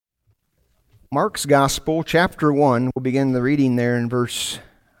Mark's Gospel, chapter 1, we'll begin the reading there in verse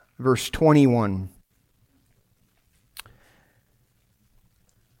 21.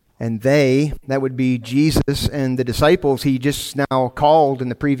 And they, that would be Jesus and the disciples he just now called in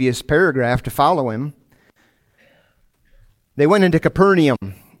the previous paragraph to follow him, they went into Capernaum,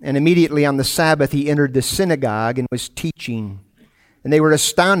 and immediately on the Sabbath he entered the synagogue and was teaching. And they were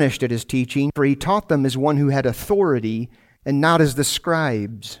astonished at his teaching, for he taught them as one who had authority and not as the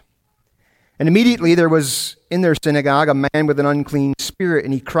scribes. And immediately there was in their synagogue a man with an unclean spirit,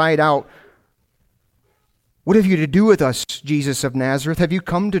 and he cried out, "What have you to do with us, Jesus of Nazareth? Have you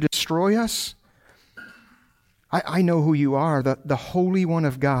come to destroy us? I know who you are, the Holy One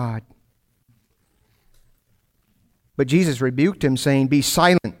of God." But Jesus rebuked him, saying, "Be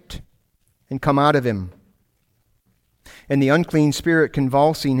silent, and come out of him." And the unclean spirit,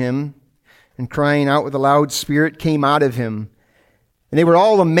 convulsing him and crying out with a loud spirit, came out of him. And they were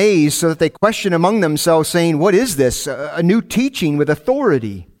all amazed, so that they questioned among themselves, saying, "What is this? A new teaching with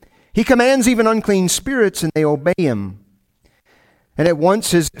authority. He commands even unclean spirits, and they obey him." And at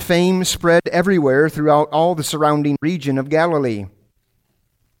once his fame spread everywhere throughout all the surrounding region of Galilee.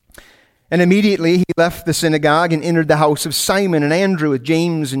 And immediately he left the synagogue and entered the house of Simon and Andrew with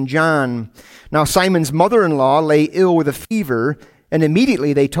James and John. Now Simon's mother-in-law lay ill with a fever, and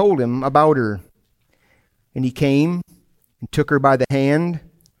immediately they told him about her. And he came and took her by the hand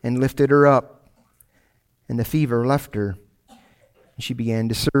and lifted her up, and the fever left her, and she began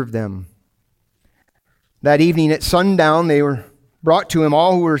to serve them. That evening at sundown they were brought to him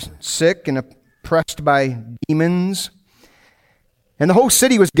all who were sick and oppressed by demons. And the whole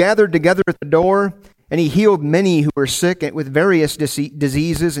city was gathered together at the door, and he healed many who were sick with various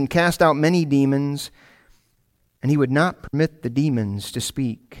diseases and cast out many demons. And he would not permit the demons to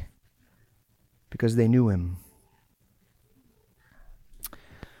speak, because they knew him.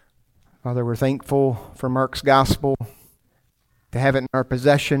 Father, we're thankful for Mark's Gospel, to have it in our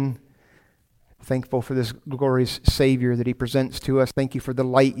possession. Thankful for this glorious Savior that he presents to us. Thank you for the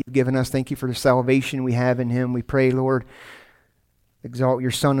light you've given us. Thank you for the salvation we have in him. We pray, Lord, exalt your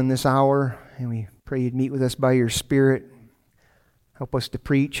Son in this hour, and we pray you'd meet with us by your Spirit. Help us to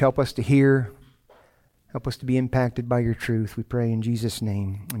preach, help us to hear, help us to be impacted by your truth. We pray in Jesus'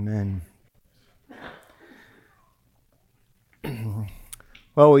 name. Amen.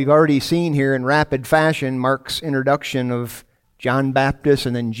 Well, we've already seen here in rapid fashion Mark's introduction of John Baptist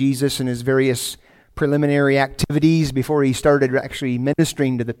and then Jesus and his various preliminary activities before he started actually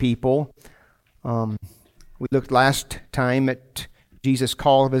ministering to the people. We looked last time at Jesus'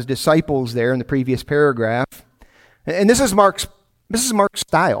 call of his disciples there in the previous paragraph. And this is Mark's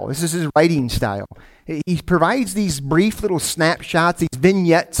style. This is his writing style. He provides these brief little snapshots, these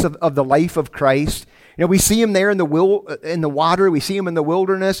vignettes of the life of Christ. You know, we see him there in the water. We see him in the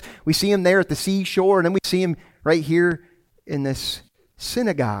wilderness. We see him there at the seashore. And then we see him right here in this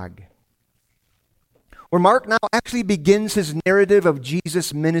synagogue, where Mark now actually begins his narrative of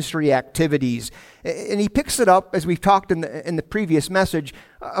Jesus' ministry activities. And he picks it up, as we've talked in the previous message,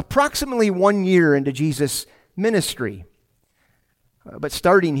 approximately 1 year into Jesus' ministry. But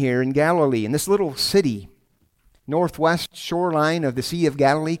starting here in Galilee, in this little city, northwest shoreline of the Sea of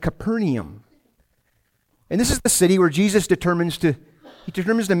Galilee, Capernaum. And this is the city where Jesus determines to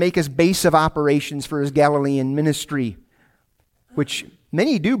make his base of operations for his Galilean ministry, which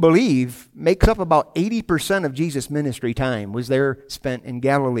many do believe makes up about 80% of Jesus' ministry time was there spent in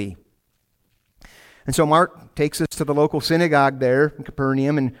Galilee. And so Mark takes us to the local synagogue there in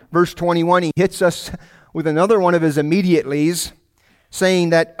Capernaum. In verse 21, he hits us with another one of his immediatelys,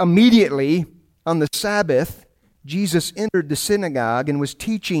 saying that immediately on the Sabbath, Jesus entered the synagogue and was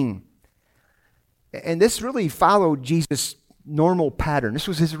teaching. And this really followed Jesus' normal pattern. This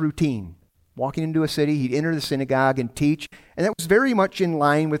was his routine. Walking into a city, he'd enter the synagogue and teach, and that was very much in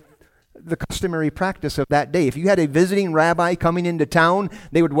line with the customary practice of that day. If you had a visiting rabbi coming into town,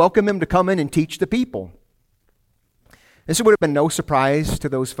 they would welcome him to come in and teach the people. This would have been no surprise to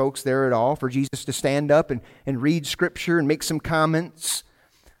those folks there at all for Jesus to stand up and read Scripture and make some comments.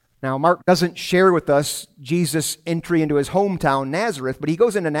 Now, Mark doesn't share with us Jesus' entry into his hometown, Nazareth, but he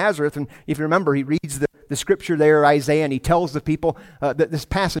goes into Nazareth, and if you remember, he reads the Scripture there, Isaiah, and he tells the people that this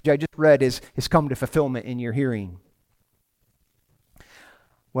passage I just read has come to fulfillment in your hearing.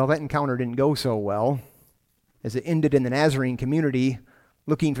 Well, that encounter didn't go so well, as it ended in the Nazarene community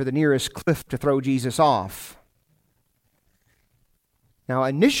looking for the nearest cliff to throw Jesus off. Now,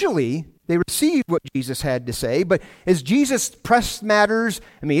 initially, they received what Jesus had to say, but as Jesus pressed matters,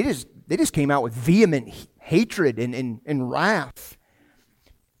 they just came out with vehement hatred and wrath.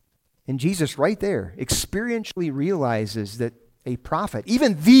 And Jesus right there experientially realizes that a prophet,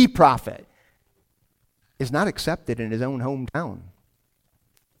 even the prophet, is not accepted in his own hometown.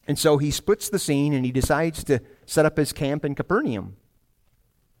 And so he splits the scene and he decides to set up his camp in Capernaum.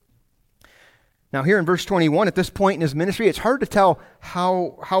 Now here in verse 21, at this point in his ministry, it's hard to tell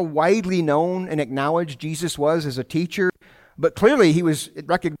how widely known and acknowledged Jesus was as a teacher, but clearly he was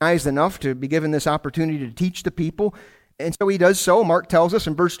recognized enough to be given this opportunity to teach the people. And so he does so. Mark tells us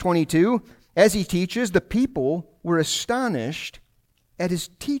in verse 22, as he teaches, the people were astonished at his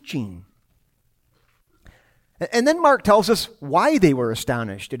teaching. And then Mark tells us why they were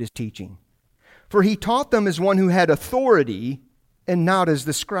astonished at his teaching. For he taught them as one who had authority and not as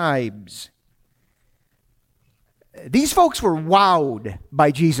the scribes. These folks were wowed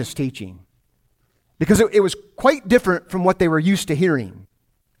by Jesus' teaching because it was quite different from what they were used to hearing.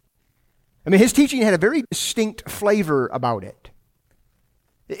 I mean, his teaching had a very distinct flavor about it.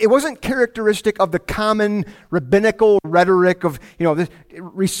 It wasn't characteristic of the common rabbinical rhetoric of,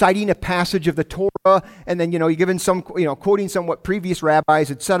 reciting a passage of the Torah and then, giving some, quoting some what previous rabbis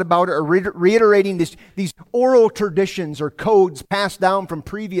had said about it, or reiterating these oral traditions or codes passed down from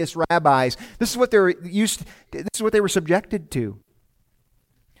previous rabbis. This is what they were this is what they were subjected to.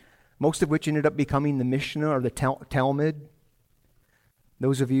 Most of which ended up becoming the Mishnah or the Talmud.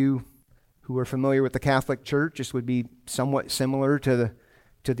 Those of you who are familiar with the Catholic Church, this would be somewhat similar to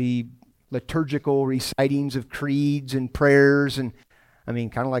the liturgical recitings of creeds and prayers, and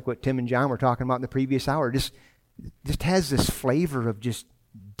kind of like what Tim and John were talking about in the previous hour. Just has this flavor of just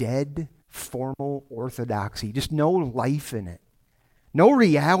dead, formal orthodoxy. Just no life in it. No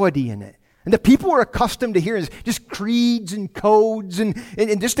reality in it. And the people were accustomed to hearing just creeds and codes and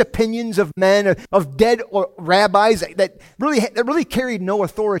just opinions of men, of dead rabbis that really carried no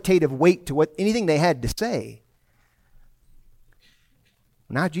authoritative weight to anything they had to say.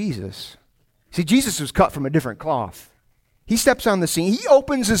 Not Jesus. See, Jesus was cut from a different cloth. He steps on the scene, he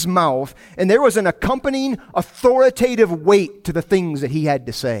opens his mouth, and there was an accompanying authoritative weight to the things that he had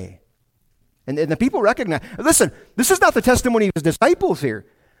to say. And the people recognize, listen, this is not the testimony of his disciples here.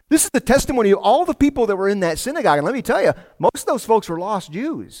 This is the testimony of all the people that were in that synagogue. And let me tell you, most of those folks were lost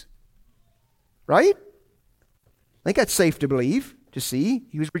Jews. Right? I think that's safe to believe, to see.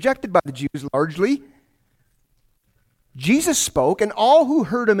 He was rejected by the Jews largely. Jesus spoke, and all who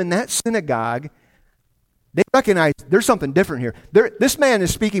heard him in that synagogue, they recognized there's something different here. This man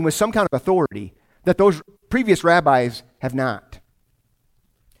is speaking with some kind of authority that those previous rabbis have not.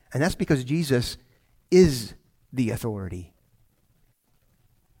 And that's because Jesus is the authority.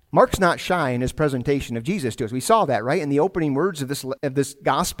 Mark's not shy in his presentation of Jesus to us. We saw that, right? In the opening words of this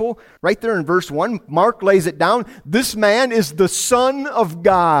gospel, right there in verse 1, Mark lays it down. This man is the Son of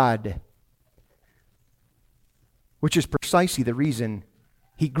God. Which is precisely the reason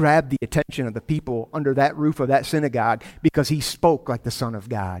he grabbed the attention of the people under that roof of that synagogue, because he spoke like the Son of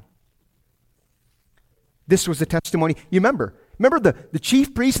God. This was the testimony. You remember the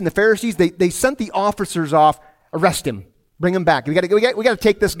chief priests and the Pharisees, they sent the officers off, arrest him, bring him back. We got to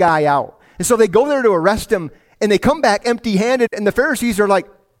take this guy out. And so they go there to arrest him, and they come back empty-handed, and the Pharisees are like,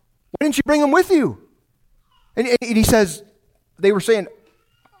 why didn't you bring him with you? And he says, they were saying,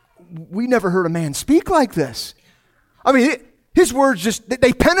 we never heard a man speak like this. His words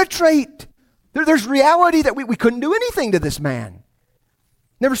they penetrate. There's reality that we couldn't do anything to this man.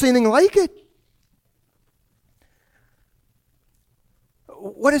 Never seen anything like it.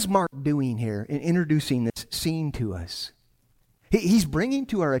 What is Mark doing here in introducing this scene to us? He's bringing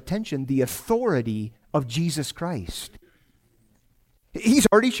to our attention the authority of Jesus Christ. He's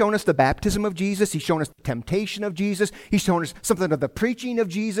already shown us the baptism of Jesus. He's shown us the temptation of Jesus. He's shown us something of the preaching of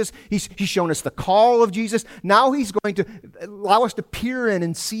Jesus. He's shown us the call of Jesus. Now he's going to allow us to peer in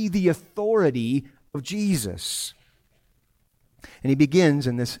and see the authority of Jesus. And he begins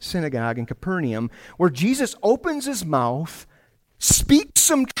in this synagogue in Capernaum, where Jesus opens his mouth, speaks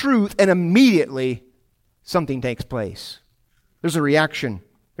some truth, and immediately something takes place. There's a reaction.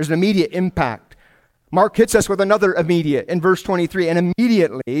 There's an immediate impact. Mark hits us with another immediate in verse 23. And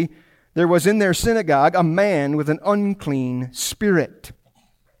immediately there was in their synagogue a man with an unclean spirit.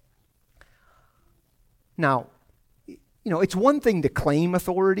 Now, it's one thing to claim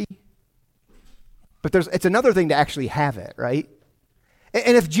authority, but it's another thing to actually have it, right?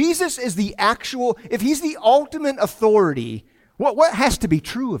 And if Jesus is if he's the ultimate authority, what has to be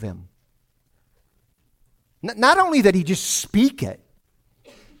true of him? Not only that he just speak it,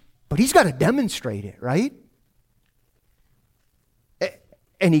 but he's got to demonstrate it, right?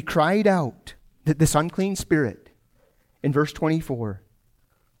 And he cried out, this unclean spirit, in verse 24,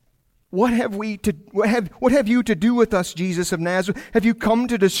 What have you to do with us, Jesus of Nazareth? Have you come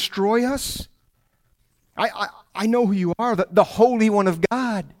to destroy us? I know who you are, the Holy One of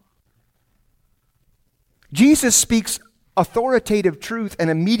God. Jesus speaks authoritative truth, and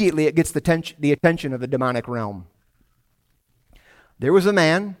immediately it gets the attention of the demonic realm. There was a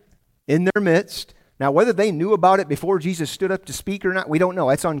man in their midst. Now, whether they knew about it before Jesus stood up to speak or not, we don't know.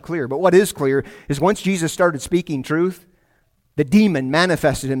 That's unclear. But what is clear is once Jesus started speaking truth, the demon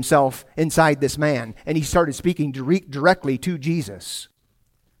manifested himself inside this man, and he started speaking directly to Jesus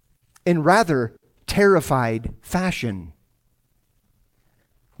in rather terrified fashion.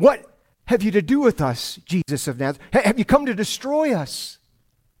 "What have you to do with us, Jesus of Nazareth? Have you come to destroy us?"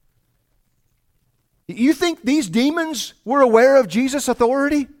 You think these demons were aware of Jesus'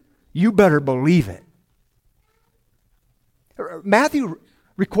 authority? You better believe it. Matthew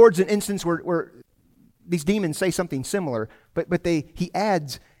records an instance where these demons say something similar, but he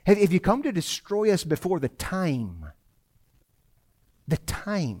adds, "Have you come to destroy us before the time?" The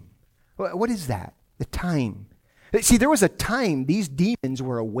time. What is that? The time. See, there was a time these demons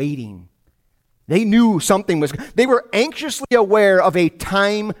were awaiting. They knew something was, they were anxiously aware of a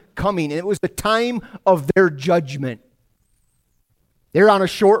time coming, and it was the time of their judgment. They're on a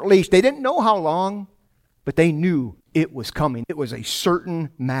short leash. They didn't know how long, but they knew it was coming. It was a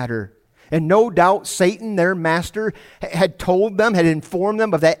certain matter. And no doubt Satan, their master, had told them, had informed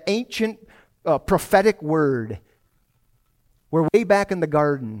them of that ancient prophetic word, where way back in the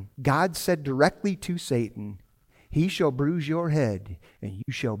garden, God said directly to Satan, "He shall bruise your head, and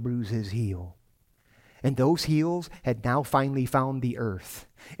you shall bruise his heel." And those heels had now finally found the earth.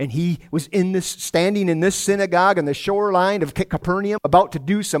 And he was standing in this synagogue on the shoreline of Capernaum, about to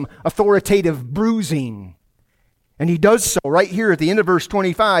do some authoritative bruising. And he does so right here at the end of verse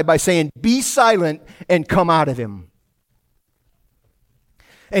 25 by saying, "Be silent and come out of him."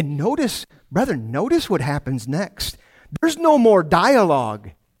 And notice what happens next. There's no more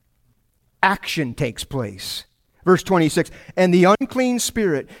dialogue. Action takes place. Verse 26, "And the unclean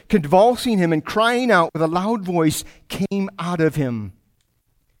spirit, convulsing him and crying out with a loud voice, came out of him."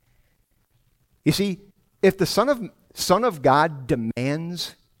 You see, if the Son of God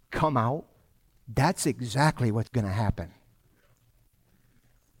demands come out, that's exactly what's going to happen.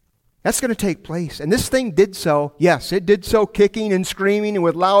 That's going to take place. And this thing did so. Yes, it did so kicking and screaming and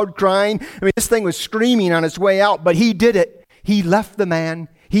with loud crying. I mean, this thing was screaming on its way out, but he did it. He left the man.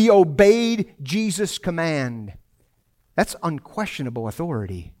 He obeyed Jesus' command. That's unquestionable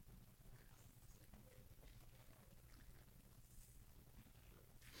authority.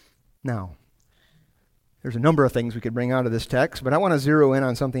 Now, there's a number of things we could bring out of this text, but I want to zero in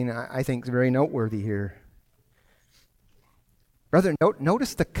on something I think is very noteworthy here. Brother,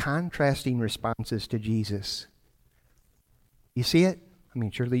 notice the contrasting responses to Jesus. You see it? I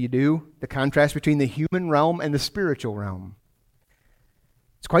mean, surely you do. The contrast between the human realm and the spiritual realm.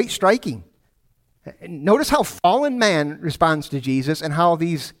 It's quite striking. Notice how fallen man responds to Jesus and how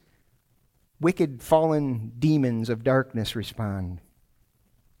these wicked fallen demons of darkness respond.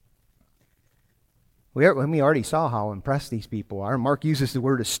 We already saw how impressed these people are. Mark uses the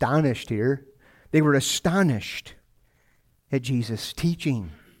word astonished here. They were astonished at Jesus'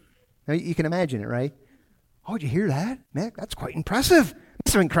 teaching. Now, you can imagine it, right? "Oh, did you hear that? Man, that's quite impressive.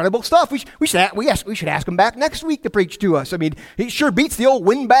 That's some incredible stuff. We should ask him back next week to preach to us. I mean, he sure beats the old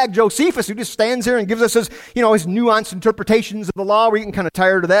windbag Josephus who just stands there and gives us his nuanced interpretations of the law. We're getting kind of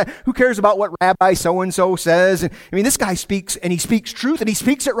tired of that. Who cares about what Rabbi so-and-so says?" And, I mean, this guy speaks, and he speaks truth, and he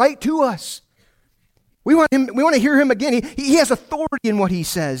speaks it right to us. We want to hear him again. He has authority in what he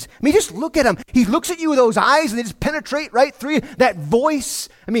says. I mean, just look at him. He looks at you with those eyes, and they just penetrate right through you. That voice.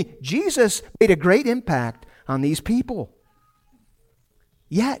 I mean, Jesus made a great impact on these people.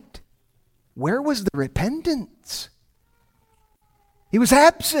 Yet, where was the repentance? He was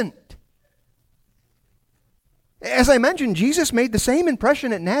absent. As I mentioned, Jesus made the same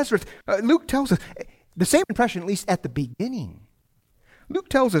impression at Nazareth. Luke tells us, the same impression at least at the beginning. Luke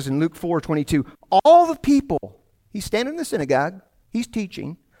tells us in Luke 4:22, all the people, he's standing in the synagogue, he's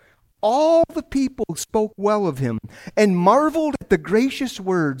teaching, all the people spoke well of him and marveled at the gracious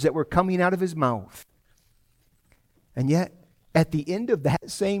words that were coming out of his mouth. And yet, at the end of that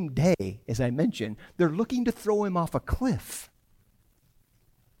same day, as I mentioned, they're looking to throw him off a cliff.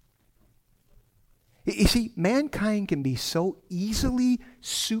 You see, mankind can be so easily,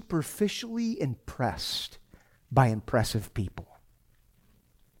 superficially impressed by impressive people.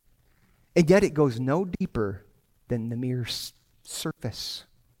 And yet it goes no deeper than the mere surface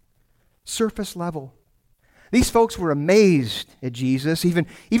level. These folks were amazed at Jesus, even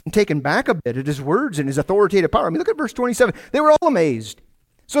taken back a bit at his words and his authoritative power. I mean, look at verse 27. They were all amazed,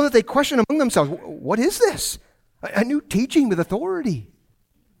 so that they questioned among themselves, what is this? A new teaching with authority.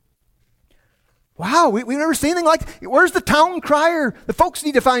 Wow, we've never seen anything like, where's the town crier? The folks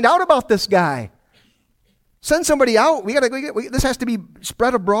need to find out about this guy. Send somebody out. This has to be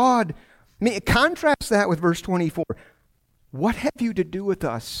spread abroad. I mean, contrast that with verse 24. What have you to do with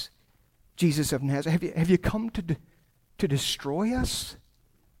us, Jesus of Nazareth? Have you come to destroy us?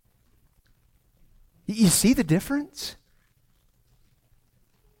 You see the difference?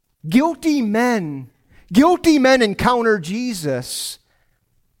 Guilty men encounter Jesus,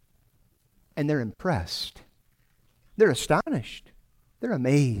 and they're impressed. They're astonished. They're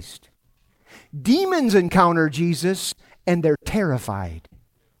amazed. Demons encounter Jesus, and they're terrified.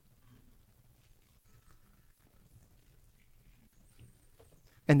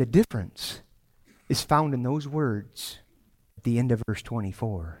 And the difference is found in those words at the end of verse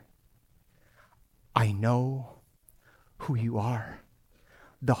 24. I know who you are,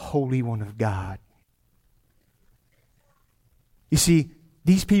 the Holy One of God. You see,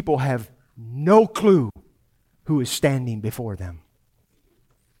 these people have no clue who is standing before them.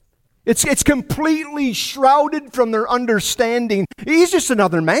 It's completely shrouded from their understanding. He's just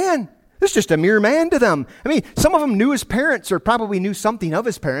another man. It's just a mere man to them. I mean, some of them knew his parents or probably knew something of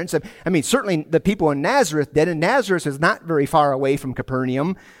his parents. I mean, certainly the people in Nazareth did, and Nazareth is not very far away from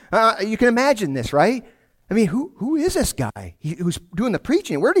Capernaum. You can imagine this, right? I mean, who is this guy who's doing the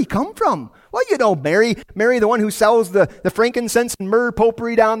preaching? Where did he come from? Well, you know, Mary, the one who sells the frankincense and myrrh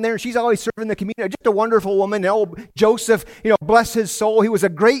potpourri down there. She's always serving the community. Just a wonderful woman. And old Joseph, bless his soul. He was a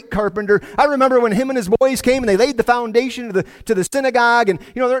great carpenter. I remember when him and his boys came and they laid the foundation to the synagogue. And,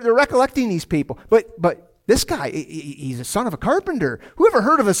 they're recollecting these people. But this guy, he's a son of a carpenter. Who ever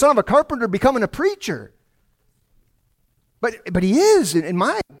heard of a son of a carpenter becoming a preacher? But he is, in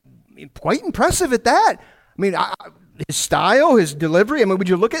my quite impressive at that. I mean, his style, his delivery. I mean, would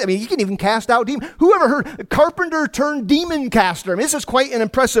you look at it? I mean, he can even cast out demons. Who ever heard a carpenter turned demon caster? I mean, this is quite an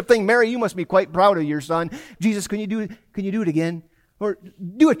impressive thing. Mary, you must be quite proud of your son. Jesus, can you do it again? Or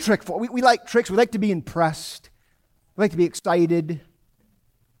do a trick for we like tricks. We like to be impressed. We like to be excited.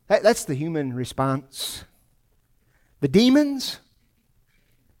 That's the human response. The demons,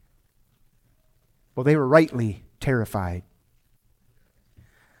 well, they were rightly terrified.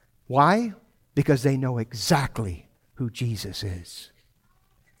 Why? Because they know exactly who Jesus is.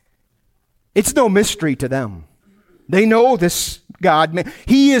 It's no mystery to them. They know this God-man.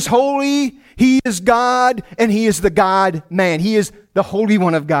 He is holy, He is God, and He is the God-man. He is the Holy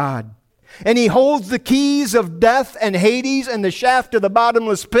One of God. And He holds the keys of death and Hades and the shaft of the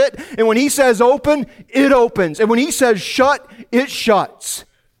bottomless pit. And when He says open, it opens. And when He says shut, it shuts.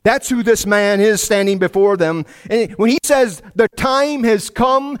 That's who this man is standing before them. And when he says, the time has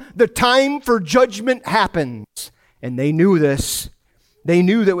come, the time for judgment happens. And they knew this. They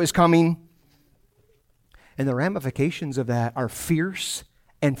knew that was coming. And the ramifications of that are fierce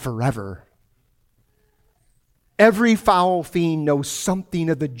and forever. Every foul fiend knows something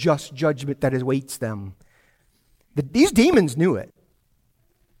of the just judgment that awaits them. These demons knew it.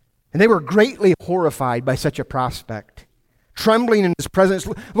 And they were greatly horrified by such a prospect. Trembling in His presence.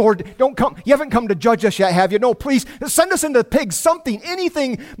 Lord, don't come. You haven't come to judge us yet, have you? No, please send us into the pigs, something,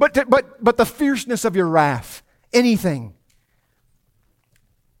 anything, but the fierceness of your wrath. Anything.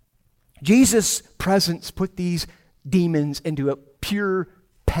 Jesus' presence put these demons into a pure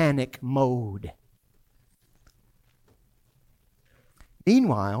panic mode.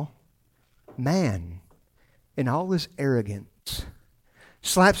 Meanwhile, man, in all his arrogance,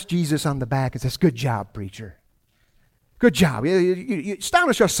 slaps Jesus on the back and says, good job, preacher. Good job. You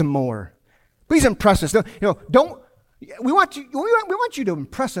astonish us some more. Please impress us. We want you to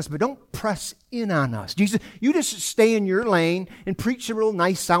impress us, but don't press in on us. Jesus, you just stay in your lane and preach some real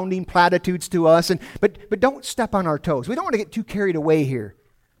nice sounding platitudes to us, but don't step on our toes. We don't want to get too carried away here.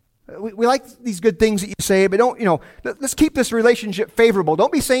 We like these good things that you say, but let's keep this relationship favorable.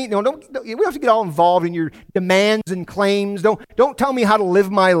 Don't be saying, we don't have to get all involved in your demands and claims. Don't tell me how to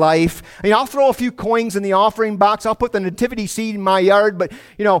live my life. I mean, I'll throw a few coins in the offering box. I'll put the nativity seed in my yard, but,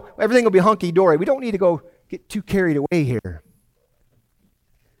 everything will be hunky-dory. We don't need to get too carried away here.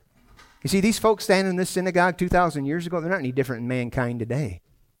 You see, these folks standing in this synagogue 2,000 years ago, they're not any different than mankind today.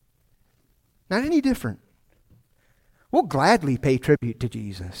 Not any different. We'll gladly pay tribute to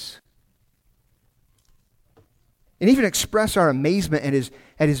Jesus. And even express our amazement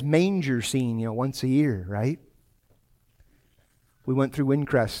at his manger scene, once a year, right? We went through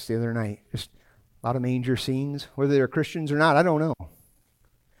Windcrest the other night. Just a lot of manger scenes. Whether they're Christians or not, I don't know.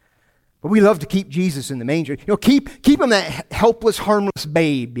 But we love to keep Jesus in the manger. Keep him that helpless, harmless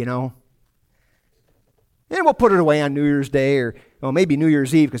babe, And we'll put it away on New Year's Day or maybe New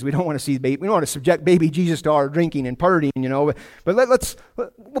Year's Eve because we don't want to see we don't want to subject baby Jesus to our drinking and partying, But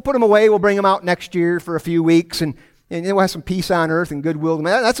we'll put him away. We'll bring him out next year for a few weeks and we'll have some peace on earth and goodwill to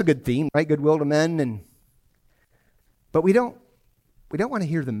men. That's a good theme, right? Goodwill to men. But we don't want to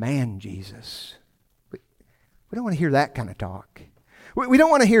hear the man Jesus. We don't want to hear that kind of talk. We don't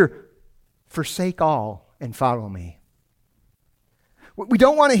want to hear, forsake all and follow me. We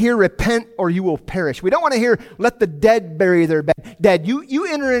don't want to hear, repent or you will perish. We don't want to hear, let the dead bury their dead. You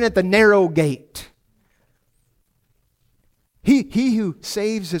enter in at the narrow gate. He who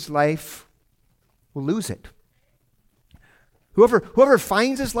saves his life will lose it. Whoever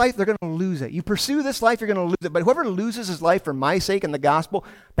finds his life, they're going to lose it. You pursue this life, you're going to lose it. But whoever loses his life for my sake and the gospel,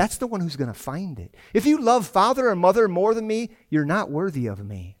 that's the one who's going to find it. If you love father or mother more than me, you're not worthy of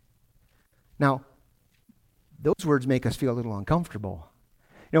me. Now, those words make us feel a little uncomfortable.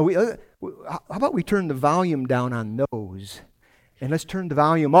 How about we turn the volume down on those, and let's turn the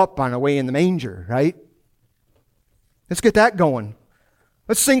volume up on Away in the Manger, right? Let's get that going.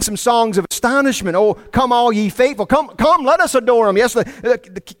 Let's sing some songs of astonishment. Oh, come all ye faithful. Come, let us adore him. Yes,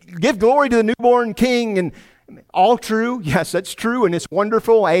 give glory to the newborn King. And all true. Yes, that's true, and it's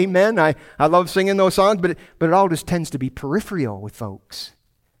wonderful. Amen. I love singing those songs, but it all just tends to be peripheral with folks.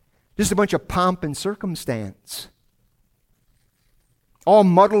 Just a bunch of pomp and circumstance. All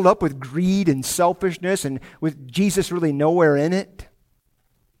muddled up with greed and selfishness and with Jesus really nowhere in it.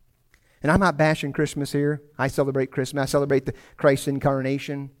 And I'm not bashing Christmas here. I celebrate Christmas. I celebrate the Christ's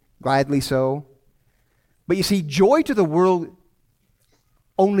incarnation, gladly so. But you see, joy to the world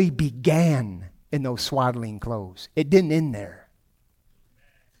only began in those swaddling clothes. It didn't end there.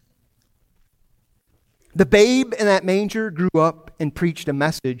 The babe in that manger grew up and preached a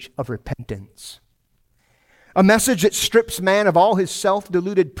message of repentance. A message that strips man of all his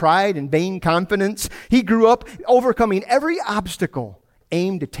self-deluded pride and vain confidence. He grew up overcoming every obstacle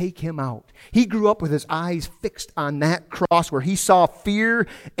aimed to take him out. He grew up with his eyes fixed on that cross where he saw fear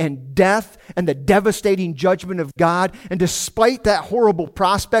and death and the devastating judgment of God. And despite that horrible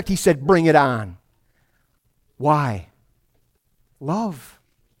prospect, he said, bring it on. Why? Love.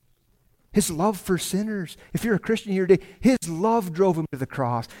 His love for sinners. If you're a Christian here today, his love drove him to the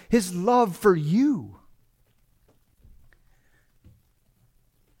cross. His love for you.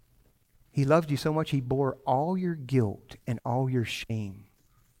 He loved you so much, he bore all your guilt and all your shame.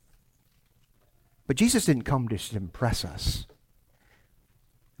 But Jesus didn't come just to impress us,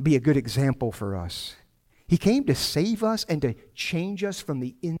 be a good example for us. He came to save us and to change us from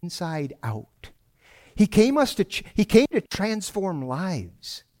the inside out. He came to transform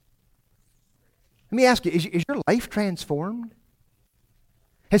lives. Let me ask you, is your life transformed?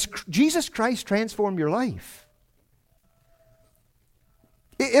 Has Jesus Christ transformed your life?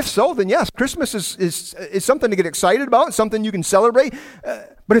 If so, then yes, Christmas is something to get excited about, something you can celebrate.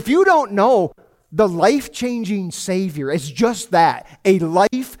 But if you don't know the life-changing Savior, it's just that, a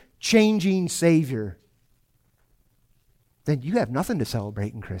life-changing Savior, then you have nothing to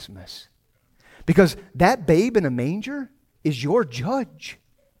celebrate in Christmas. Because that babe in a manger is your judge,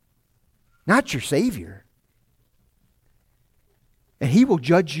 not your Savior. And he will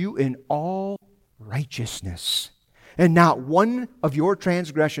judge you in all righteousness. And not one of your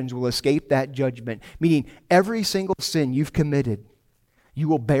transgressions will escape that judgment. Meaning every single sin you've committed, you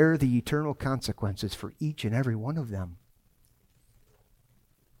will bear the eternal consequences for each and every one of them.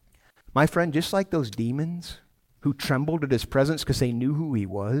 My friend, just like those demons who trembled at his presence because they knew who he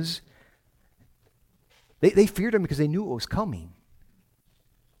was, they feared him because they knew it was coming.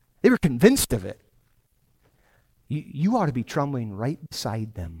 They were convinced of it. You ought to be trembling right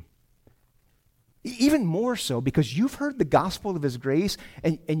beside them. Even more so because you've heard the gospel of his grace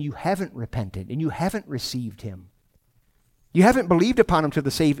and you haven't repented and you haven't received him. You haven't believed upon him to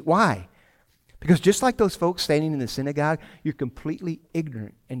the Savior. Why? Because just like those folks standing in the synagogue, you're completely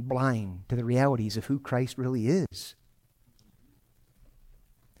ignorant and blind to the realities of who Christ really is.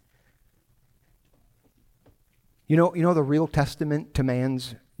 You know the real testament to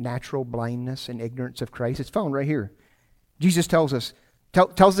man's natural blindness and ignorance of Christ? It's found right here. Jesus tells us,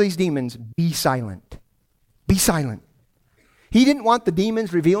 tells these demons, be silent. Be silent. He didn't want the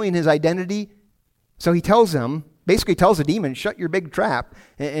demons revealing his identity, so he tells them, basically tells the demon, shut your big trap,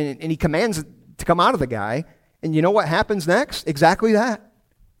 and he commands it to come out of the guy. And you know what happens next? Exactly that.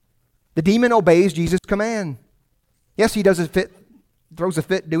 The demon obeys Jesus' command. Yes, he throws a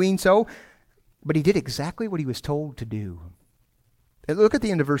fit doing so, but he did exactly what he was told to do. And look at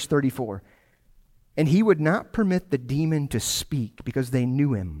the end of verse 34. And he would not permit the demon to speak because they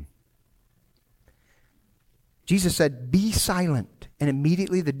knew him. Jesus said, be silent. And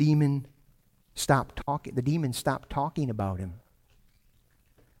immediately the demon stopped talking. The demon stopped talking about him.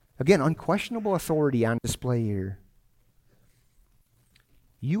 Again, unquestionable authority on display here.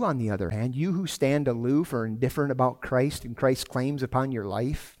 You, on the other hand, you who stand aloof or indifferent about Christ and Christ's claims upon your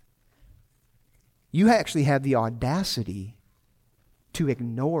life, you actually have the audacity to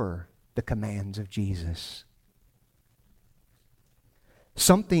ignore the commands of Jesus.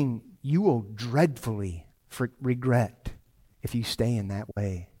 Something you will dreadfully regret if you stay in that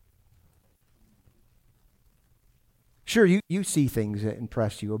way. Sure, you see things that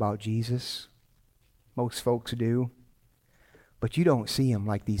impress you about Jesus. Most folks do. But you don't see him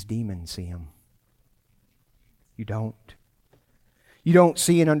like these demons see him. You don't. You don't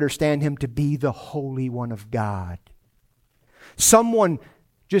see and understand him to be the Holy One of God. Someone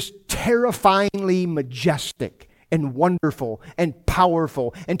just terrifyingly majestic and wonderful and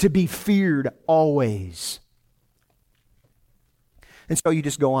powerful and to be feared always. And so you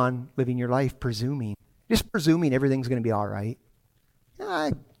just go on living your life presuming everything's going to be all right.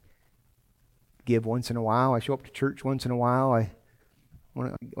 I give once in a while. I show up to church once in a while.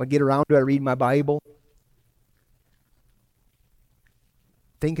 When I get around to it, I read my Bible.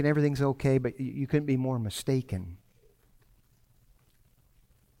 Thinking everything's okay, but you couldn't be more mistaken.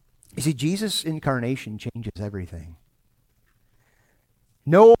 You see, Jesus' incarnation changes everything.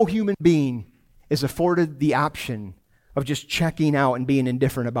 No human being is afforded the option of just checking out and being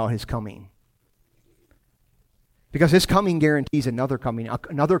indifferent about his coming. Because his coming guarantees another coming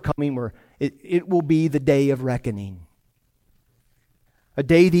where it will be the day of reckoning. A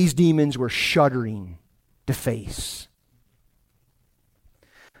day these demons were shuddering to face.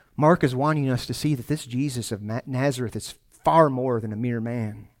 Mark is wanting us to see that this Jesus of Nazareth is far more than a mere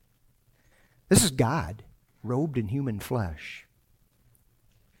man. This is God, robed in human flesh.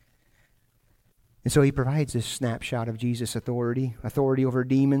 And so he provides this snapshot of Jesus' authority over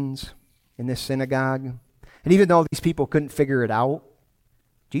demons in this synagogue. And even though these people couldn't figure it out,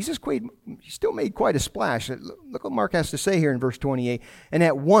 Jesus still made quite a splash. Look what Mark has to say here in verse 28. And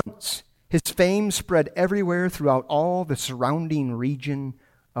at once his fame spread everywhere throughout all the surrounding region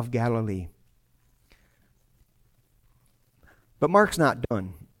of Galilee. But Mark's not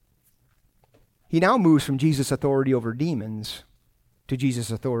done. He now moves from Jesus' authority over demons to Jesus'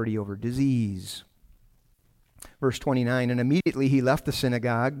 authority over disease. Verse 29, and immediately he left the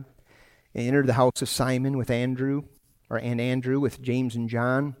synagogue and entered the house of Simon and Andrew with James and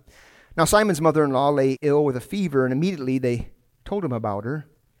John. Now Simon's mother-in-law lay ill with a fever, and immediately they told him about her.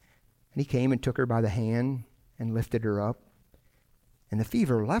 And he came and took her by the hand and lifted her up. And the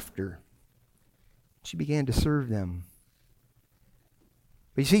fever left her. She began to serve them.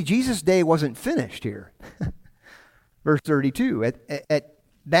 But you see, Jesus' day wasn't finished here. Verse 32, at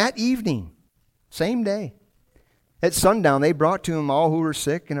that evening, same day, at sundown, they brought to him all who were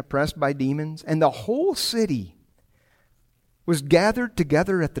sick and oppressed by demons, and the whole city was gathered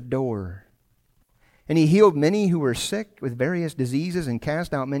together at the door. And he healed many who were sick with various diseases and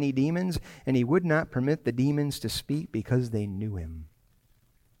cast out many demons, and he would not permit the demons to speak because they knew him.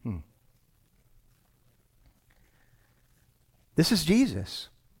 This is Jesus.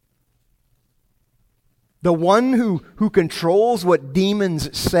 The one who controls what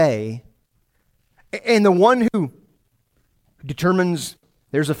demons say, and the one who determines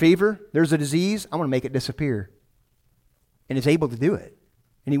there's a fever, there's a disease, I want to make it disappear. And is able to do it.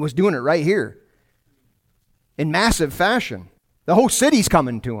 And he was doing it right here. In massive fashion. The whole city's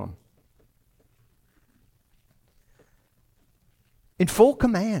coming to him. In full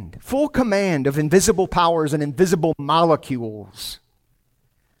command of invisible powers and invisible molecules.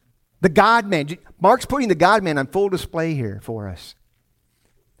 The God-man, Mark's putting the God-man on full display here for us.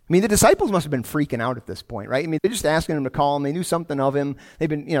 I mean, the disciples must have been freaking out at this point, right? I mean, they're just asking him to call him. They knew something of him. They've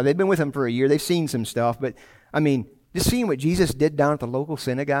been with him for a year. They've seen some stuff. But, I mean, just seeing what Jesus did down at the local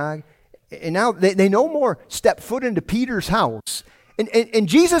synagogue. And now they no more step foot into Peter's house. And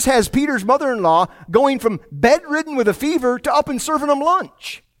Jesus has Peter's mother-in-law going from bedridden with a fever to up and serving him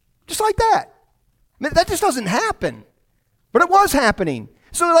lunch. Just like that. I mean, that just doesn't happen. But it was happening.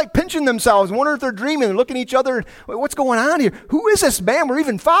 So they're like pinching themselves and wondering if they're dreaming. They're looking at each other. What's going on here? Who is this man we're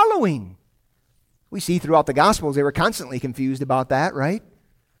even following? We see throughout the Gospels they were constantly confused about that, right?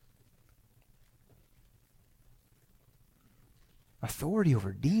 Authority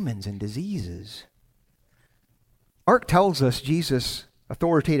over demons and diseases. Mark tells us Jesus'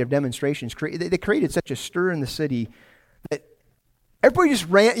 authoritative demonstrations, they created such a stir in the city that everybody just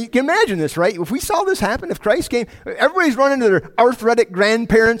ran. You can imagine this, right? If we saw this happen, if Christ came, everybody's running to their arthritic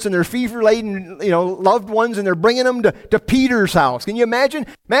grandparents and their fever-laden, loved ones, and they're bringing them to Peter's house. Can you imagine?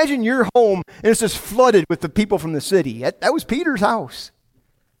 Imagine your home, and it's just flooded with the people from the city. That was Peter's house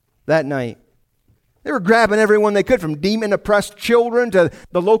that night. They were grabbing everyone they could, from demon-oppressed children to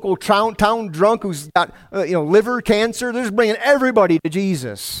the local town drunk who's got liver cancer. They're just bringing everybody to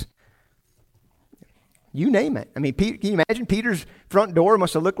Jesus. You name it. I mean, can you imagine Peter's front door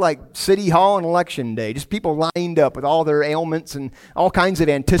must have looked like City Hall on election day. Just people lined up with all their ailments and all kinds of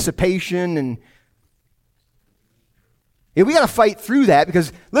anticipation. And we got to fight through that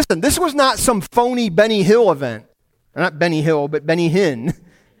because, listen, this was not some phony Benny Hill event. Not Benny Hill, but Benny Hinn.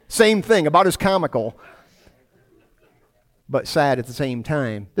 Same thing, about as comical, but sad at the same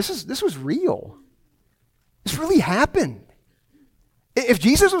time. This was real. This really happened. If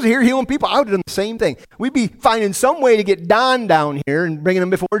Jesus was here healing people, I would have done the same thing. We'd be finding some way to get Don down here and bringing him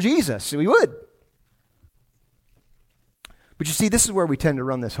before Jesus. We would. But you see, this is where we tend to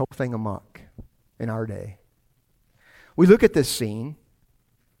run this whole thing amok in our day. We look at this scene,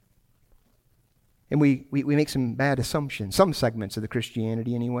 and we make some bad assumptions, some segments of the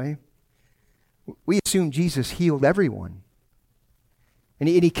Christianity anyway. We assume Jesus healed everyone. And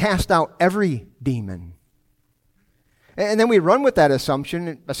he cast out every demon. And then we run with that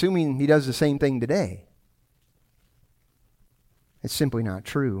assumption, assuming he does the same thing today. It's simply not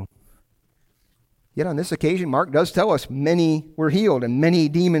true. Yet on this occasion, Mark does tell us many were healed and many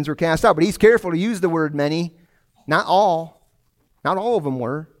demons were cast out. But he's careful to use the word many. Not all. Not all of them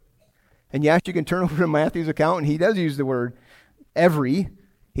were. And yes, you can turn over to Matthew's account, and he does use the word every.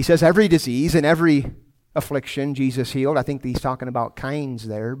 He says every disease and every affliction Jesus healed. I think he's talking about kinds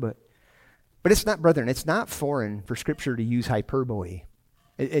there, but it's not, brethren, it's not foreign for Scripture to use hyperbole.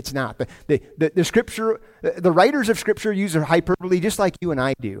 It's not. The Scripture, the writers of Scripture use their hyperbole just like you and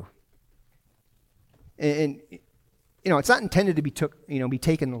I do. And it's not intended to be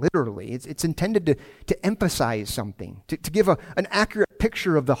taken literally. It's intended to emphasize something, to give an accurate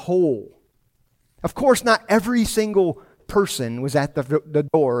picture of the whole. Of course, not every single person was at the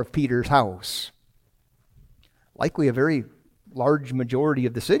door of Peter's house. Likely a very large majority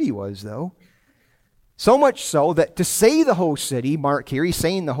of the city was, though. So much so that to say the whole city, Mark here, he's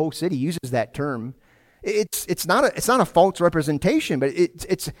saying the whole city, uses that term. It's not a false representation, but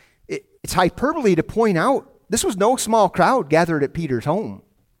it's hyperbole to point out this was no small crowd gathered at Peter's home.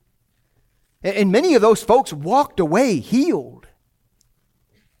 And many of those folks walked away healed.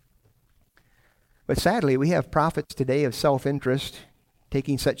 But sadly, we have prophets today of self-interest,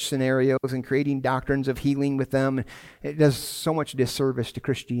 taking such scenarios and creating doctrines of healing with them. It does so much disservice to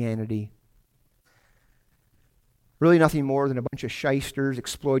Christianity. Really nothing more than a bunch of shysters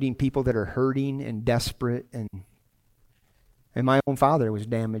exploiting people that are hurting and desperate. And my own father was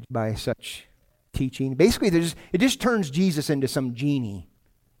damaged by such teaching. Basically, it just turns Jesus into some genie.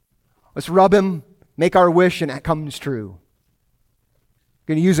 Let's rub him, make our wish, and that comes true.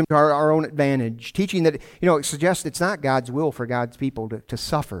 We're going to use him to our own advantage. Teaching that, it suggests it's not God's will for God's people to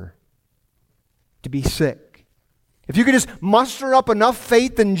suffer, to be sick. If you can just muster up enough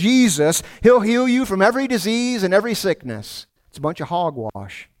faith in Jesus, He'll heal you from every disease and every sickness. It's a bunch of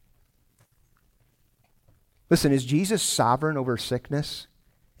hogwash. Listen, is Jesus sovereign over sickness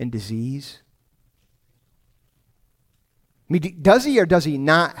and disease? I mean, does He or does He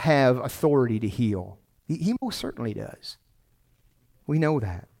not have authority to heal? He most certainly does. We know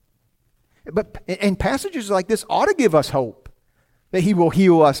that. And passages like this ought to give us hope that He will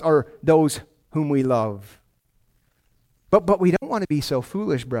heal us or those whom we love. But we don't want to be so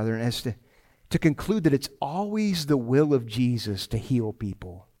foolish, brethren, as to conclude that it's always the will of Jesus to heal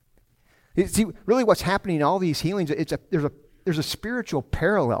people. See, really what's happening in all these healings, there's a spiritual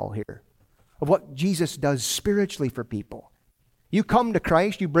parallel here of what Jesus does spiritually for people. You come to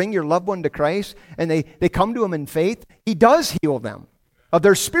Christ, you bring your loved one to Christ, and they come to Him in faith. He does heal them of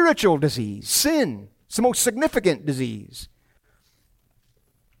their spiritual disease, sin. It's the most significant disease.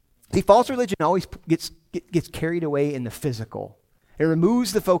 See, false religion always gets carried away in the physical. It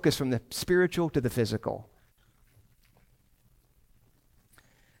removes the focus from the spiritual to the physical.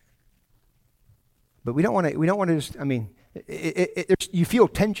 But we don't want to just, you feel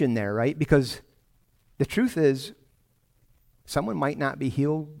tension there, right? Because the truth is, someone might not be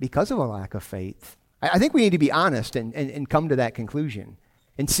healed because of a lack of faith. I think we need to be honest and come to that conclusion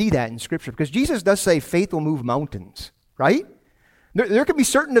and see that in Scripture. Because Jesus does say faith will move mountains, right? There can be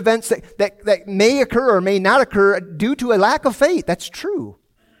certain events that may occur or may not occur due to a lack of faith. That's true.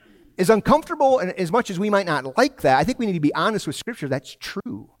 As uncomfortable and as much as we might not like that, I think we need to be honest with Scripture. That's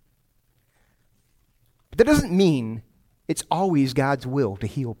true. But that doesn't mean it's always God's will to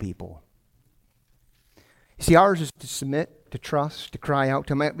heal people. You see, ours is to submit, to trust, to cry out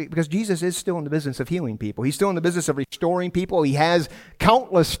to Him, because Jesus is still in the business of healing people. He's still in the business of restoring people. He has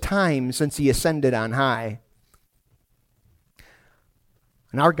countless times since He ascended on high.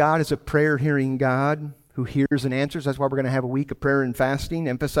 And our God is a prayer-hearing God who hears and answers. That's why we're going to have a week of prayer and fasting,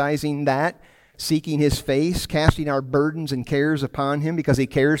 emphasizing that, seeking His face, casting our burdens and cares upon Him because He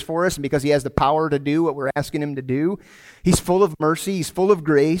cares for us and because He has the power to do what we're asking Him to do. He's full of mercy. He's full of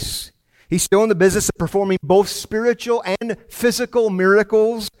grace. He's still in the business of performing both spiritual and physical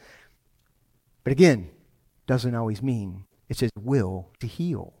miracles. But again, doesn't always mean it's His will to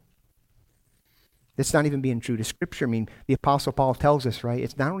heal. That's not even being true to Scripture. I mean, the Apostle Paul tells us, right,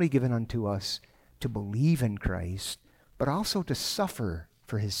 it's not only given unto us to believe in Christ, but also to suffer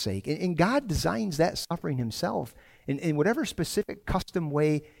for His sake. And God designs that suffering Himself in whatever specific custom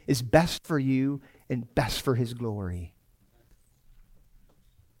way is best for you and best for His glory.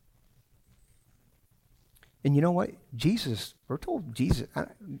 And you know what? We're told Jesus,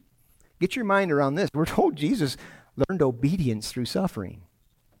 get your mind around this. We're told Jesus learned obedience through suffering.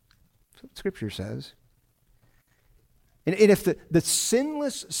 That's what Scripture says. And if the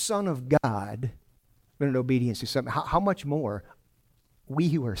sinless Son of God learned obedience through suffering, how much more we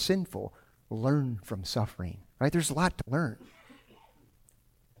who are sinful learn from suffering, right? There's a lot to learn.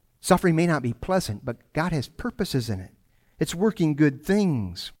 Suffering may not be pleasant, but God has purposes in it. It's working good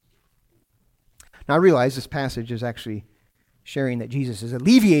things. Now, I realize this passage is actually sharing that Jesus is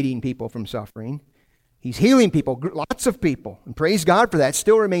alleviating people from suffering. He's healing people, lots of people, and praise God for that. It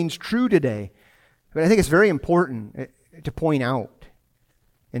still remains true today. But I think it's very important to point out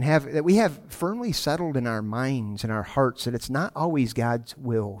and that we have firmly settled in our minds and our hearts that it's not always God's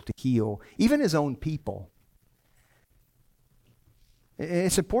will to heal, even His own people.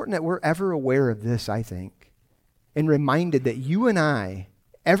 It's important that we're ever aware of this, I think, and reminded that you and I,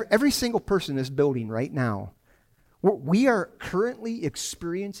 every single person in this building right now, we are currently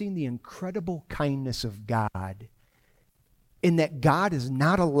experiencing the incredible kindness of God in that God is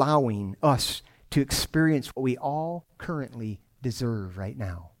not allowing us to experience what we all currently deserve right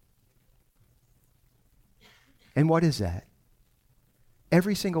now. And what is that?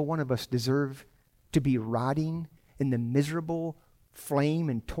 Every single one of us deserve to be rotting in the miserable flame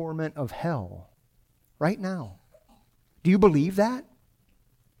and torment of hell right now. Do you believe that?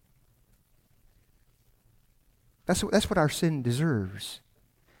 That's what our sin deserves.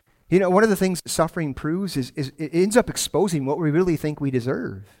 You know, one of the things that suffering proves is it ends up exposing what we really think we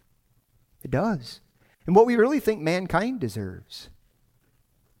deserve. It does. And what we really think mankind deserves.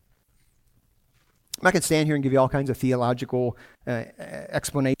 I'm not going to stand here and give you all kinds of theological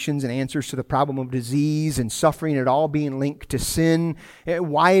explanations and answers to the problem of disease and suffering, it all being linked to sin,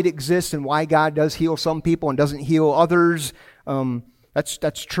 why it exists and why God does heal some people and doesn't heal others.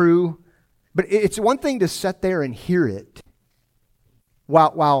 That's true. But it's one thing to sit there and hear it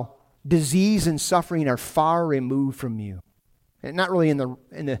while disease and suffering are far removed from you, and not really in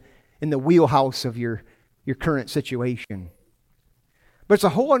the wheelhouse of your current situation. But it's a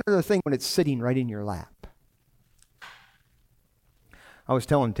whole other thing when it's sitting right in your lap. I was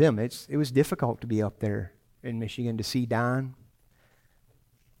telling Tim, it was difficult to be up there in Michigan to see Don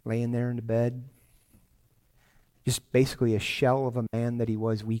laying there in the bed, just basically a shell of a man that he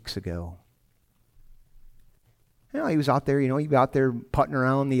was weeks ago. You know, he was out there, he'd be out there putting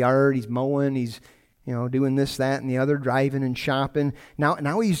around the yard, he's mowing, he's, doing this, that, and the other, driving and shopping.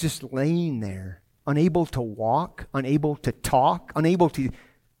 Now he's just laying there, unable to walk, unable to talk, unable to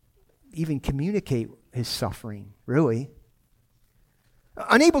even communicate his suffering, really.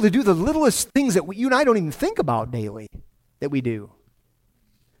 Unable to do the littlest things that you and I don't even think about daily that we do.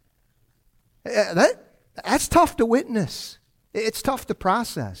 That's tough to witness. It's tough to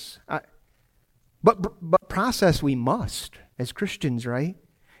process. But process we must as Christians, right?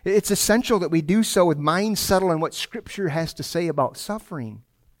 It's essential that we do so with minds settled on what Scripture has to say about suffering.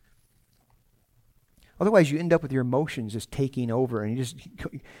 Otherwise, you end up with your emotions just taking over and you're just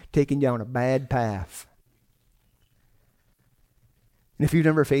taking down a bad path. And if you've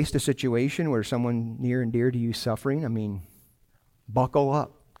never faced a situation where someone near and dear to you is suffering, buckle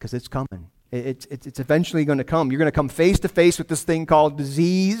up because it's coming. It's eventually going to come. You're going to come face to face with this thing called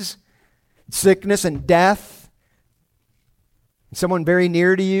disease, sickness, and death. Someone very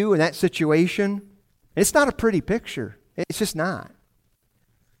near to you in that situation. It's not a pretty picture. It's just not.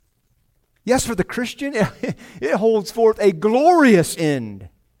 Yes, for the Christian, it holds forth a glorious end.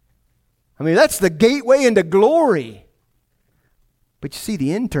 That's the gateway into glory. But you see,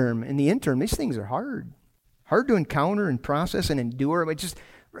 in the interim, these things are hard. Hard to encounter and process and endure. Just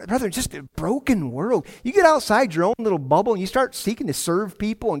a broken world. You get outside your own little bubble and you start seeking to serve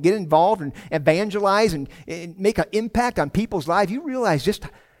people and get involved and evangelize and make an impact on people's lives. You realize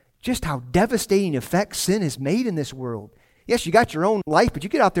just how devastating effect sin has made in this world. Yes, you got your own life, but you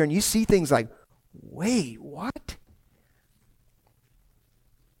get out there and you see things like, wait, what?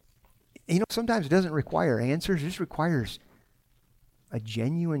 Sometimes it doesn't require answers. It just requires a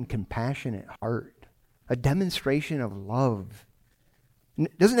genuine, compassionate heart, a demonstration of love.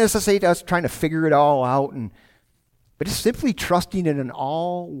 It doesn't necessitate us trying to figure it all out, but it's simply trusting in an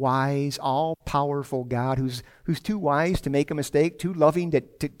all-wise, all-powerful God who's too wise to make a mistake, too loving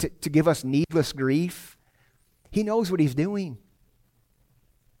to give us needless grief. He knows what He's doing.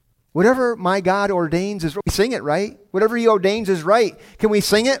 Whatever my God ordains is right. We sing it, right? Whatever He ordains is right. Can we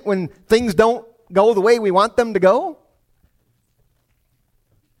sing it when things don't go the way we want them to go?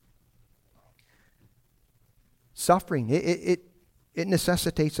 Suffering, it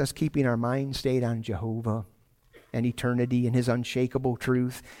necessitates us keeping our mind stayed on Jehovah and eternity and His unshakable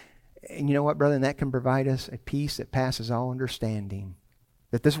truth. And you know what, brother? And that can provide us a peace that passes all understanding,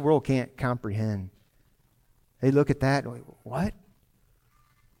 that this world can't comprehend. They look at that and go, what?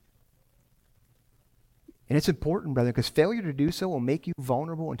 And it's important, brother, because failure to do so will make you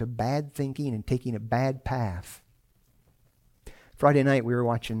vulnerable into bad thinking and taking a bad path. Friday night we were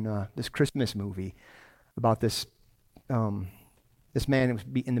watching this Christmas movie about this man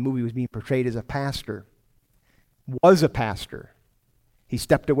in the movie was being portrayed as a pastor. Was a pastor. He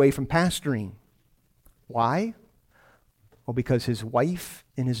stepped away from pastoring. Why? Well, because his wife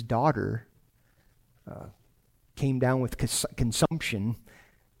and his daughter came down with consumption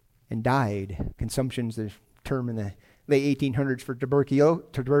and died. Consumption's the term in the late 1800s for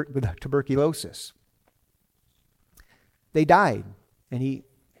tuberculosis. They died, and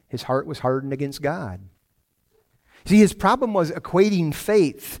his heart was hardened against God. See, his problem was equating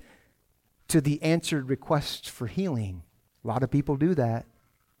faith to the answered requests for healing. A lot of people do that.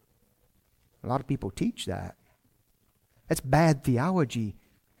 A lot of people teach that. That's bad theology.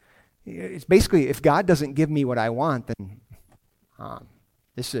 It's basically, if God doesn't give me what I want, then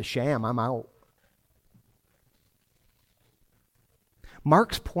this is a sham. I'm out.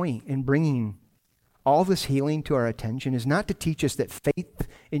 Mark's point in bringing all this healing to our attention is not to teach us that faith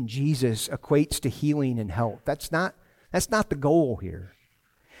in Jesus equates to healing and health. That's not the goal here.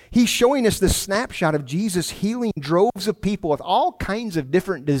 He's showing us this snapshot of Jesus healing droves of people with all kinds of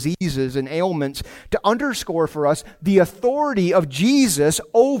different diseases and ailments to underscore for us the authority of Jesus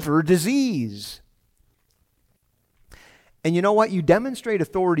over disease. And you know what? You demonstrate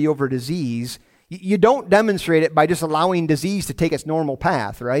authority over disease. You don't demonstrate it by just allowing disease to take its normal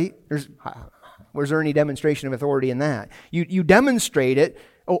path, right? Was there any demonstration of authority in that? You demonstrate it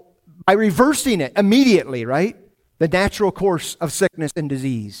by reversing it immediately, right? The natural course of sickness and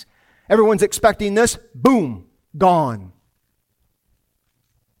disease. Everyone's expecting this. Boom. Gone.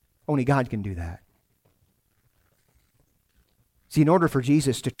 Only God can do that. See, in order for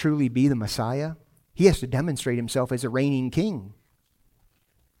Jesus to truly be the Messiah, He has to demonstrate Himself as a reigning king.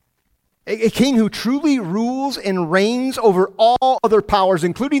 A king who truly rules and reigns over all other powers,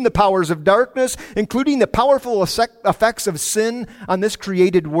 including the powers of darkness, including the powerful effects of sin on this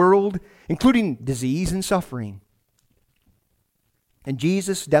created world, including disease and suffering. And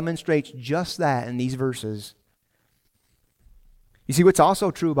Jesus demonstrates just that in these verses. You see, what's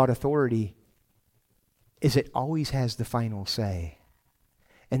also true about authority is it always has the final say.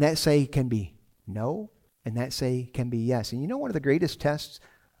 And that say can be no, and that say can be yes. And you know one of the greatest tests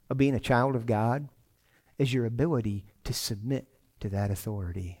of being a child of God is your ability to submit to that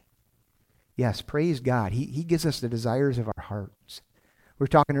authority. Yes, praise God. He gives us the desires of our hearts. We were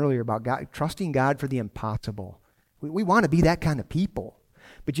talking earlier about God, trusting God for the impossible. We want to be that kind of people.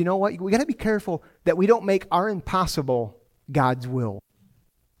 But you know what? We got to be careful that we don't make our impossible God's will.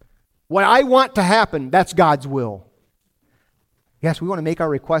 What I want to happen, that's God's will. Yes, we want to make our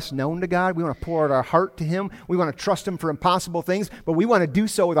requests known to God. We want to pour out our heart to Him. We want to trust Him for impossible things, but we want to do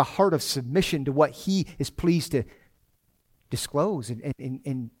so with a heart of submission to what He is pleased to disclose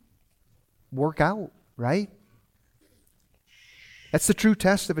and work out, right? That's the true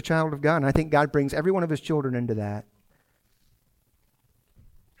test of a child of God, and I think God brings every one of His children into that.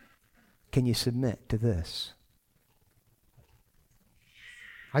 Can you submit to this?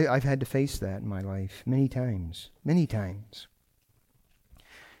 I've had to face that in my life many times. Many times.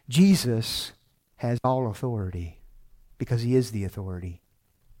 Jesus has all authority because He is the authority.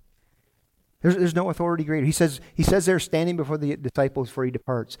 There's no authority greater. He says there standing before the disciples before He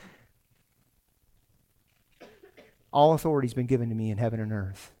departs, all authority has been given to me in heaven and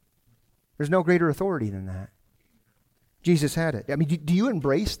earth. There's no greater authority than that. Jesus had it. I mean, do you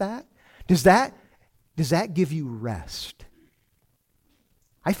embrace that? Does that give you rest?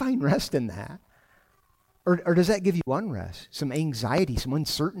 I find rest in that. Or does that give you unrest? Some anxiety, some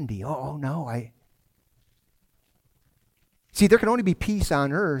uncertainty? Oh no, See, there can only be peace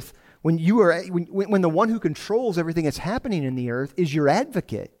on earth when when the one who controls everything that's happening in the earth is your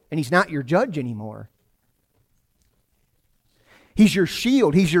advocate, and He's not your judge anymore. He's your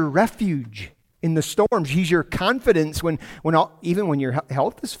shield. He's your refuge in the storms. He's your confidence even when your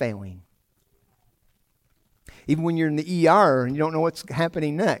health is failing. Even when you're in the ER and you don't know what's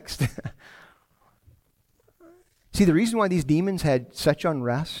happening next. See, the reason why these demons had such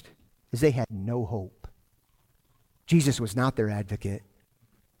unrest is they had no hope. Jesus was not their advocate.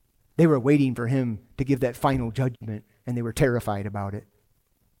 They were waiting for him to give that final judgment, and they were terrified about it.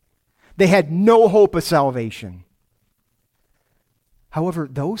 They had no hope of salvation. However,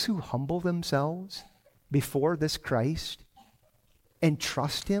 those who humble themselves before this Christ and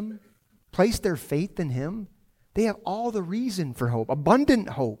trust him, place their faith in him, they have all the reason for hope,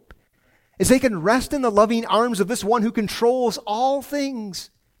 abundant hope, as they can rest in the loving arms of this one who controls all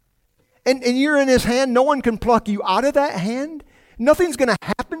things. And you're in his hand. No one can pluck you out of that hand. Nothing's going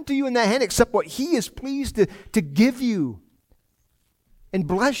to happen to you in that hand except what he is pleased to give you and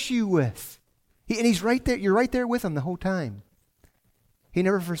bless you with. And he's right there. You're right there with him the whole time. He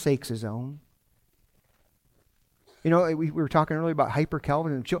never forsakes his own. You know, we were talking earlier about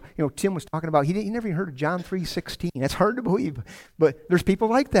hyper-Calvinism. You know, Tim was talking about, he never even heard of John 3:16. That's hard to believe. But there's people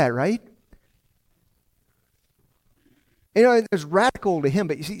like that, right? You know, it's radical to him.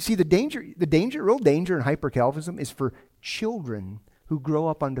 But you see the real danger in hyper-Calvinism is for children who grow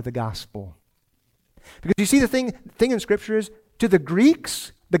up under the gospel. Because you see, the thing in Scripture is, to the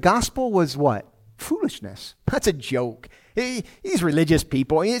Greeks, the gospel was what? Foolishness. That's a joke. These religious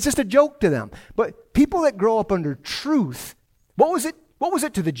people, it's just a joke to them. But people that grow up under truth, what was it? What was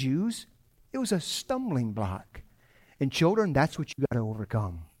it to the Jews? It was a stumbling block. And children, that's what you got to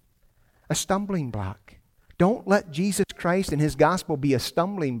overcome. A stumbling block. Don't let Jesus Christ and his gospel be a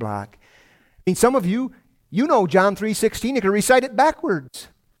stumbling block. I mean, some of you know John 3:16. You can recite it backwards.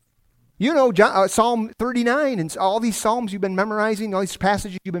 You know Psalm 39 and all these Psalms you've been memorizing, all these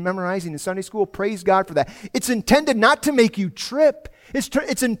passages you've been memorizing in Sunday school. Praise God for that. It's intended not to make you trip.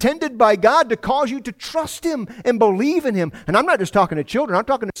 It's intended by God to cause you to trust him and believe in him. And I'm not just talking to children. I'm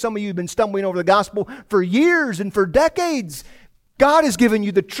talking to some of you who've been stumbling over the gospel for years and for decades. God has given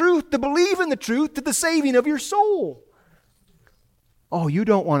you the truth to believe in the truth to the saving of your soul. Oh, you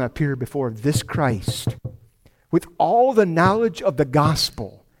don't want to appear before this Christ with all the knowledge of the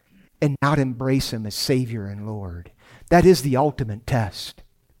gospel and not embrace him as Savior and Lord. That is the ultimate test.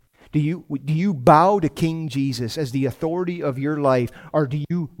 Do you bow to King Jesus as the authority of your life, or do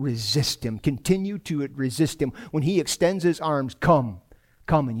you resist him? Continue to resist him. When he extends his arms, come,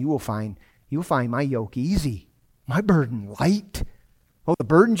 and you'll find my yoke easy, my burden light. Oh, the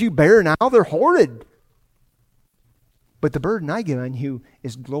burdens you bear now, they're horrid. But the burden I give on you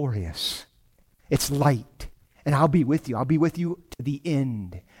is glorious. It's light. And I'll be with you. I'll be with you to the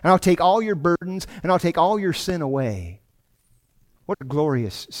end. And I'll take all your burdens and I'll take all your sin away. What a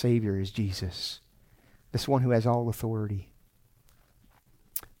glorious Savior is Jesus. This one who has all authority.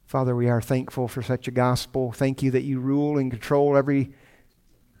 Father, we are thankful for such a gospel. Thank you that you rule and control everything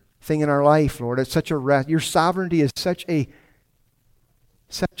in our life, Lord. It's such a rest. Your sovereignty is such a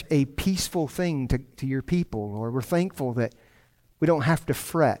peaceful thing to your people, Lord. We're thankful that we don't have to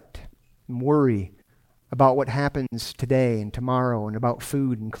fret and worry about what happens today and tomorrow, and about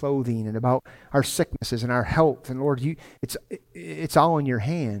food and clothing, and about our sicknesses and our health. And Lord, it's all in your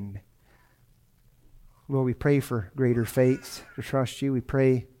hand. Lord, we pray for greater faith to trust you. We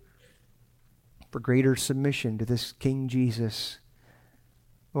pray for greater submission to this King Jesus.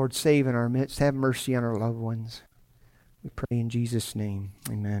 Lord, save in our midst. Have mercy on our loved ones. We pray in Jesus' name.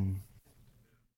 Amen.